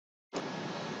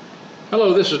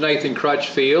Hello, this is Nathan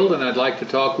Crutchfield, and I'd like to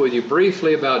talk with you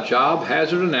briefly about job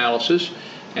hazard analysis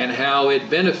and how it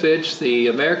benefits the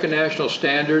American National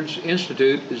Standards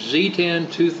Institute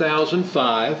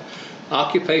Z10-2005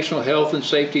 Occupational Health and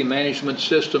Safety Management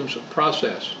Systems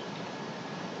Process.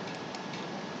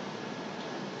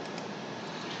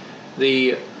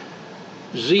 The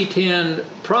Z10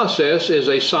 process is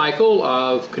a cycle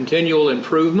of continual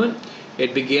improvement.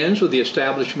 It begins with the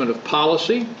establishment of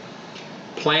policy,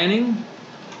 planning,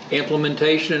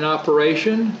 implementation and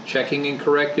operation, checking and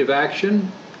corrective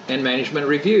action, and management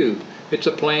review. It's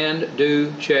a planned,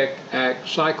 do, check, act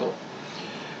cycle.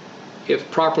 If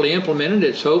properly implemented,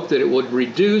 it's hoped that it would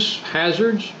reduce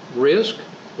hazards, risk,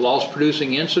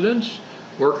 loss-producing incidents,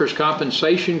 workers'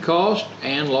 compensation cost,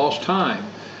 and lost time.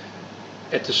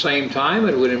 At the same time,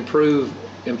 it would improve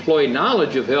employee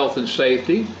knowledge of health and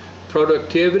safety,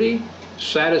 productivity,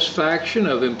 satisfaction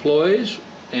of employees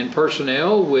and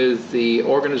personnel with the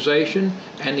organization,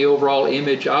 and the overall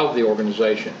image of the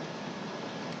organization.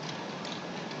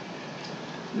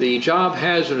 The job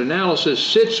hazard analysis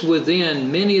sits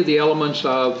within many of the elements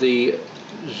of the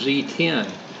Z10.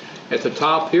 At the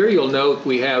top here, you'll note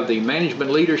we have the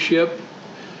management leadership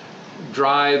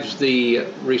drives the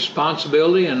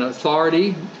responsibility and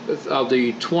authority of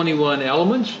the 21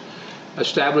 elements,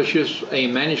 establishes a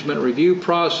management review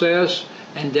process,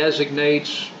 and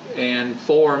designates and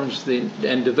forms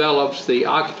and develops the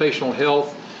occupational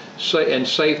health and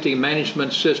safety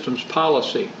management systems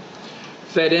policy.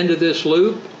 Fed into this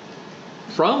loop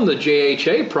from the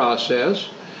JHA process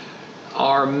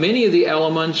are many of the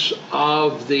elements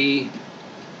of the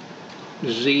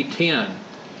Z10.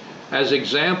 As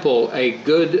example, a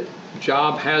good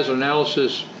job hazard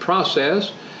analysis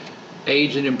process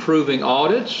aids in improving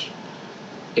audits.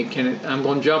 I'm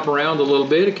going to jump around a little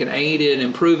bit. It can aid in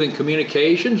improving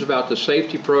communications about the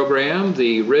safety program,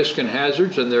 the risk and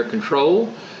hazards and their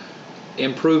control,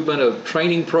 improvement of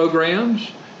training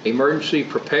programs, emergency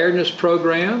preparedness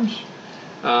programs,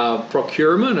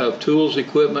 procurement of tools,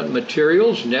 equipment, and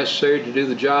materials necessary to do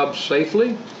the job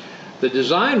safely, the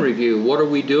design review, what are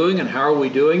we doing and how are we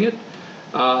doing it,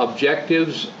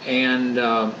 objectives and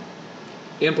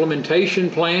implementation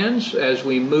plans as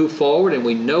we move forward and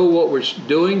we know what we're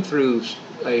doing through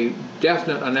a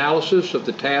definite analysis of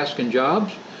the task and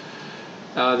jobs,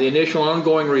 the initial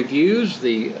ongoing reviews,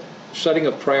 the setting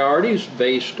of priorities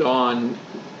based on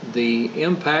the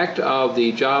impact of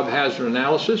the job hazard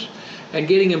analysis, and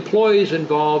getting employees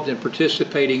involved and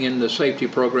participating in the safety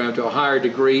program to a higher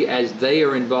degree as they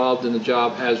are involved in the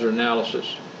job hazard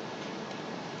analysis.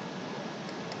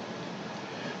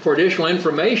 For additional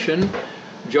information,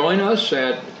 join us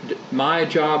at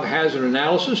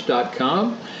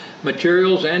myjobhazardanalysis.com.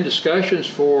 Materials and discussions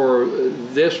for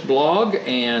this blog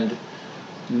and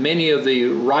many of the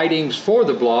writings for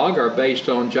the blog are based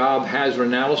on Job Hazard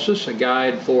Analysis, a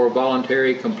guide for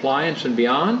voluntary compliance and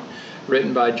beyond,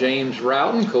 written by James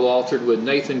Roughton, co-authored with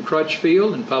Nathan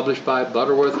Crutchfield, and published by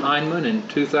Butterworth Heinemann in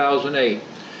 2008.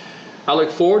 I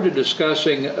look forward to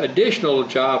discussing additional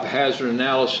job hazard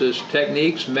analysis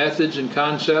techniques, methods, and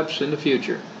concepts in the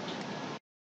future.